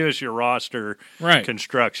asylumfootball@gmail.com. Give us your roster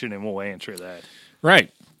construction, and we'll answer that.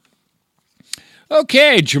 Right.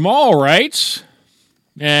 Okay, Jamal writes,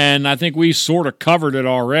 and I think we sort of covered it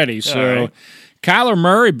already. So, Kyler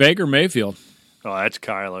Murray, Baker Mayfield. Oh, that's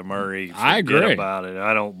Kyler Murray. I agree about it.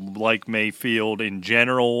 I don't like Mayfield in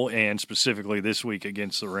general, and specifically this week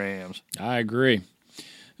against the Rams. I agree.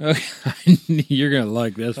 You're going to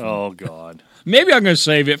like this one. Oh, God. Maybe I'm going to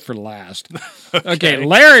save it for last. Okay,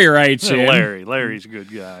 Larry writes in. Larry's a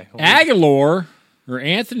good guy. Aguilar or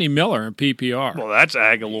Anthony Miller in PPR. Well, that's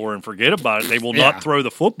Aguilar, and forget about it. They will not throw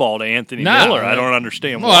the football to Anthony Miller. I don't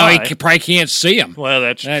understand why. Well, he probably can't see him. Well,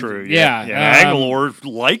 that's true. Yeah. Aguilar,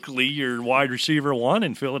 likely your wide receiver one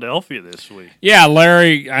in Philadelphia this week. Yeah,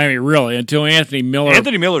 Larry, I mean, really, until Anthony Miller's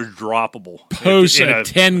droppable. Posts a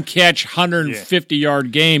 10-catch,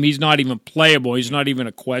 150-yard game, he's not even playable. He's not even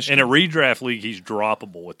a question. In a redraft league, he's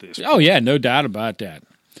droppable with this. Oh, yeah, no doubt about that.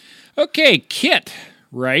 Okay, Kit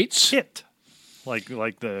writes. Kit.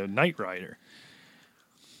 Like the Knight Rider.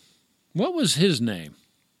 What was his name?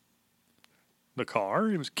 The car?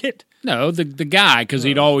 It was Kit. No, the guy, because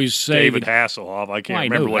he'd always say... David Hasselhoff. I can't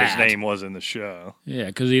remember what his name was in the show. Yeah,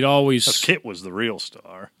 because he'd always... Kit was the real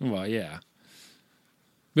star. Well, yeah.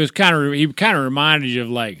 But he kind of reminded you of,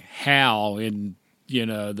 like, Hal in,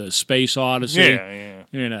 the Space Odyssey.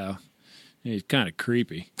 Yeah. He's kind of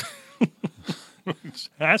creepy. It's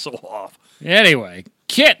Hasselhoff. Anyway,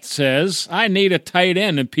 Kit says, I need a tight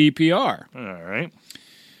end in PPR. All right.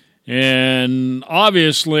 And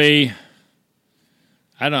obviously,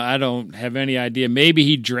 I don't have any idea. Maybe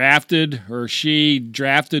he drafted or she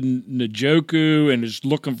drafted Njoku and is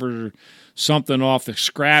looking for something off the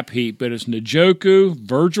scrap heap, but it's Njoku,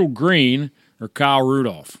 Virgil Green, or Kyle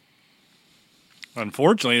Rudolph.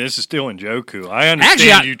 Unfortunately, this is still Njoku. I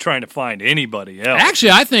understand you trying to find anybody else.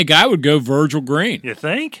 Actually, I think I would go Virgil Green. You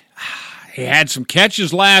think? He had some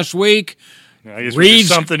catches last week. I guess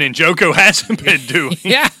something Njoku hasn't been doing.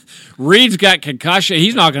 Yeah. Reed's got concussion.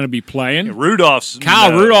 He's not going to be playing. Yeah,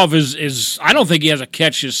 Kyle Rudolph is I don't think he has a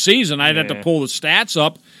catch this season. I'd have to pull the stats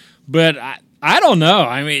up. But I don't know.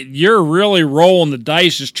 I mean, you're really rolling the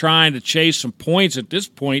dice just trying to chase some points at this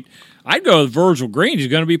point. I'd go with Virgil Green. He's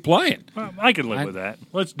going to be playing. Well, I can live with that.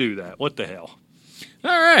 Let's do that. What the hell?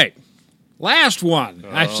 All right. Last one.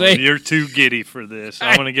 I say you're too giddy for this.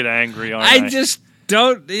 I'm going to get angry on I just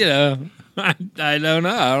don't, I don't know. I don't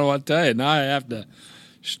know what to tell you. Now I have to,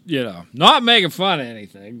 not making fun of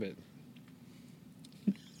anything, but.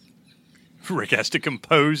 Rick has to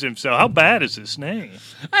compose himself. How bad is this name?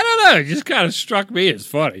 I don't know. It just kind of struck me as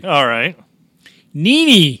funny. All right.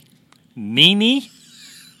 Nini. Nini?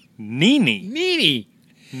 Nini. Nini.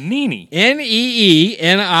 Nini.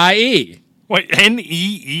 Neenie. Wait,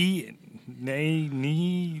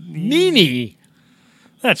 Nee? Nini.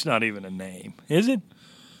 That's not even a name, is it?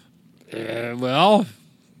 Well,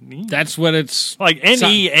 that's what it's... Like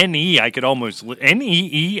Nene, I could almost...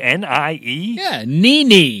 Neenie? Yeah,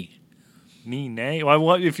 Nini. Nene?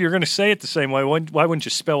 Well, if you're going to say it the same way, why wouldn't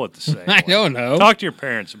you spell it the same way? I don't know. Talk to your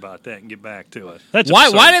parents about that and get back to it. That's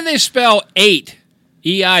why did they spell 8?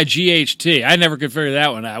 E-I-G-H-T. I never could figure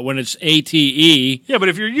that one out when it's A-T-E. Yeah, but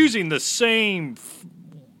if you're using the same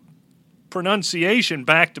pronunciation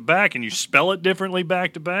back to back and you spell it differently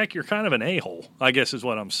back to back, you're kind of an a-hole, I guess is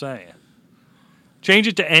what I'm saying. Change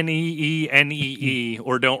it to N-E-E-N-E-E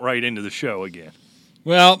or don't write into the show again.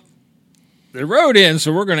 Well, they wrote in,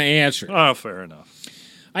 so we're going to answer it. Oh, fair enough.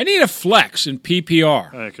 I need a flex in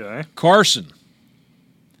PPR. Okay. Carson.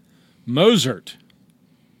 Mozart.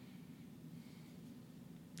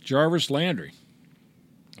 Jarvis Landry.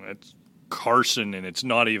 That's Carson, and it's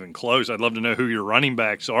not even close. I'd love to know who your running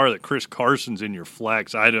backs are. That Chris Carson's in your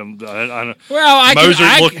flex. I don't. Well,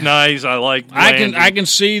 Mozart looked nice. I like. Landry. I can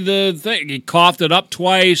see the thing. He coughed it up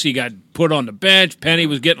twice. He got put on the bench. Penny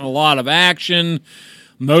was getting a lot of action.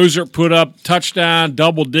 Mozart put up touchdown,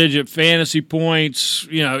 double-digit fantasy points.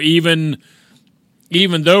 Even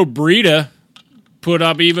though Breida put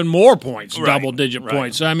up even more points, double-digit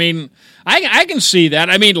points. So, I mean, I can see that.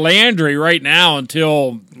 I mean, Landry right now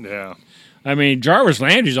until I mean, Jarvis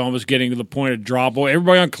Landry's almost getting to the point of drop.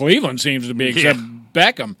 Everybody on Cleveland seems to be except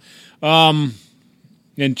Beckham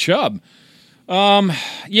and Chubb.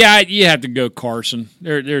 Yeah, you have to go Carson.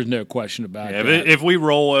 There's no question about that. If we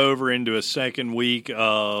roll over into a second week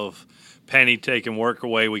of Penny taking work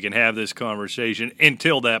away, we can have this conversation.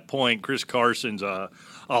 Until that point, Chris Carson's a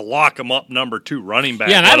lock-em-up number 2 running back.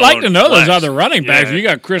 Yeah, and I'd like to know those other running backs. Yeah. You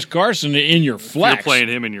got Chris Carson in your flex. If you're playing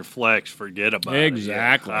him in your flex, forget about it.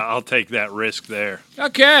 Exactly. Yeah, I'll take that risk there.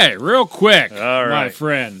 Okay, real quick, all right, my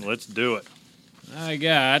friend. Let's do it. I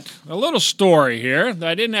got a little story here that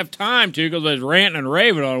I didn't have time to because I was ranting and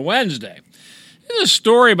raving on Wednesday. This is a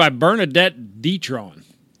story by Bernadette Detron.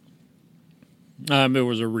 It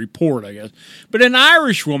was a report, I guess. But an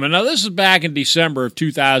Irish woman, now this is back in December of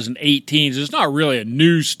 2018, so it's not really a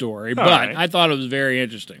news story, but right. I thought it was very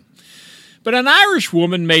interesting. But an Irish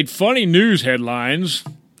woman made funny news headlines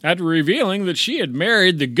after revealing that she had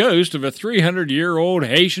married the ghost of a 300-year-old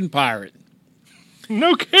Haitian pirate.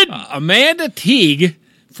 No kidding. Amanda Teague,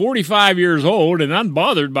 45 years old and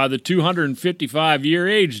unbothered by the 255-year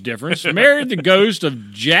age difference, married the ghost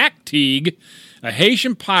of Jack Teague, a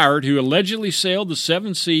Haitian pirate who allegedly sailed the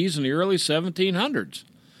 7 seas in the early 1700s.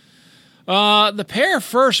 The pair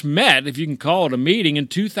first met, if you can call it a meeting, in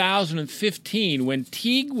 2015 when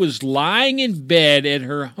Teague was lying in bed at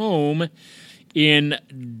her home in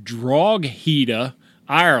Drogheda,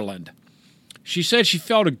 Ireland. She said she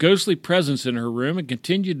felt a ghostly presence in her room and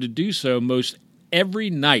continued to do so most every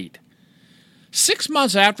night. 6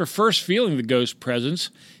 months after first feeling the ghost presence,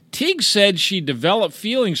 Teague said she developed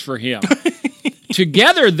feelings for him.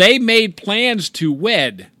 Together, they made plans to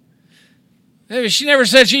wed. She never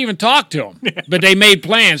said she even talked to him, but they made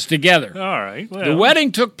plans together. All right. Well. The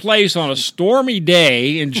wedding took place on a stormy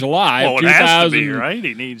day in July of 2000. It has to be, right?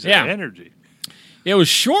 He needs that energy. It was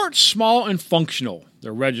short, small, and functional.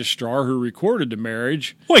 The registrar who recorded the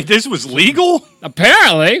marriage. Wait, this was legal?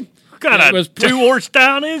 Apparently. What kind of 2-horse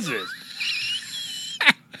town is this?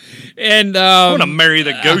 And I want to marry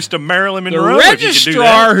the ghost of Marilyn Monroe. The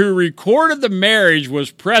registrar who recorded the marriage was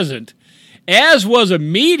present, as was a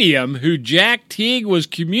medium who Jack Teague was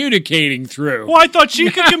communicating through. Well, I thought she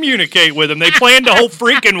could communicate with him. They planned a whole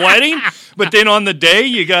freaking wedding, but then on the day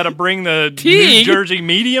you got to bring the New Jersey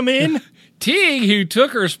medium in? Teague, who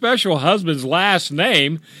took her special husband's last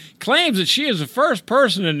name, claims that she is the first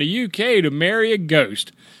person in the UK to marry a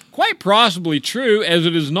ghost. Quite possibly true, as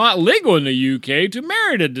it is not legal in the UK to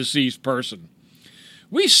marry a deceased person.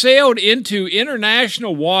 We sailed into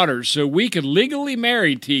international waters so we could legally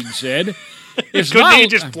marry, Teague said. Couldn't he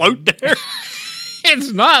just float there?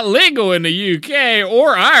 It's not legal in the UK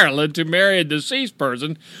or Ireland to marry a deceased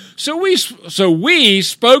person, so we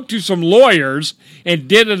spoke to some lawyers and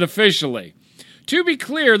did it officially. To be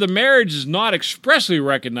clear, the marriage is not expressly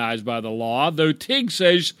recognized by the law, though Teague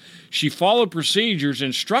says she followed procedures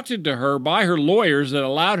instructed to her by her lawyers that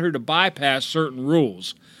allowed her to bypass certain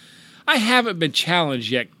rules. I haven't been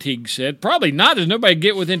challenged yet, Teague said. Probably not. There's nobody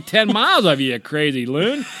get within 10 miles of you crazy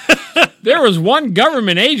loon. There was one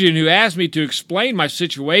government agent who asked me to explain my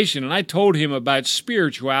situation, and I told him about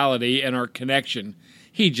spirituality and our connection.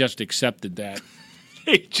 He just accepted that.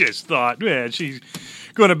 He just thought, man, she's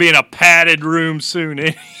going to be in a padded room soon.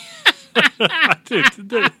 I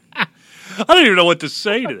don't even know what to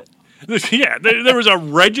say to that. Yeah, there was a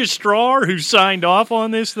registrar who signed off on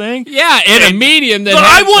this thing. Yeah, and a medium that. But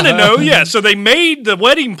I want to know, so they made the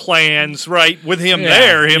wedding plans, right, with him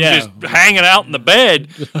there, just hanging out in the bed.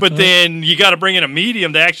 But then you got to bring in a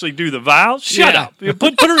medium to actually do the vows. Shut up.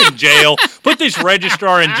 Put her in jail. Put this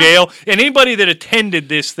registrar in jail. And anybody that attended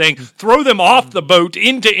this thing, throw them off the boat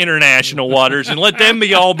into international waters and let them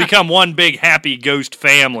all become one big happy ghost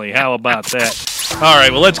family. How about that? All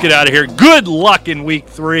right, well, let's get out of here. Good luck in Week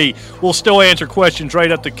 3. We'll still answer questions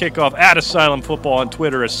right up to kickoff at Asylum Football on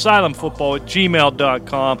Twitter,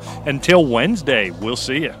 asylumfootball@gmail.com. Until Wednesday, we'll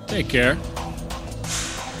see you. Take care.